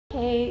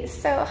Okay,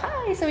 so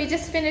hi. So we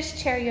just finished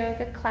chair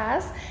yoga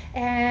class,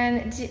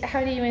 and how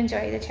do you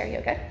enjoy the chair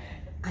yoga?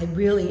 I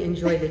really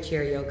enjoy the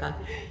chair yoga,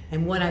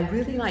 and what I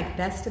really like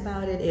best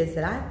about it is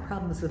that I have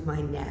problems with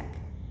my neck,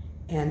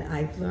 and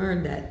I've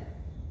learned that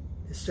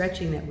the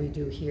stretching that we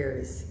do here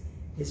is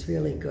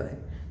really good.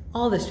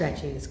 All the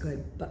stretching is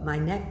good, but my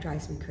neck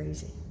drives me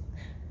crazy.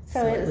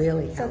 So it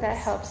really helps. So that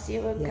helps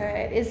you.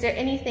 Yeah. Good. Is there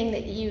anything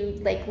that you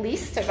like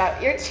least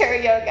about your chair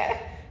yoga?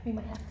 We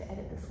might have to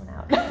edit this one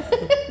out.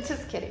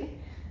 Just kidding.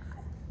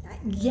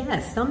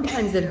 Yes,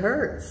 sometimes it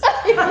hurts.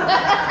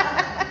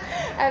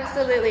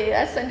 Absolutely,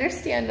 that's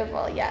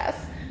understandable, yes.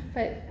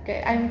 But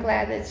good, I'm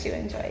glad that you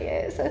enjoy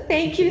it. So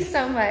thank you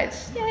so much.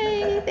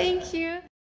 Yay, thank you.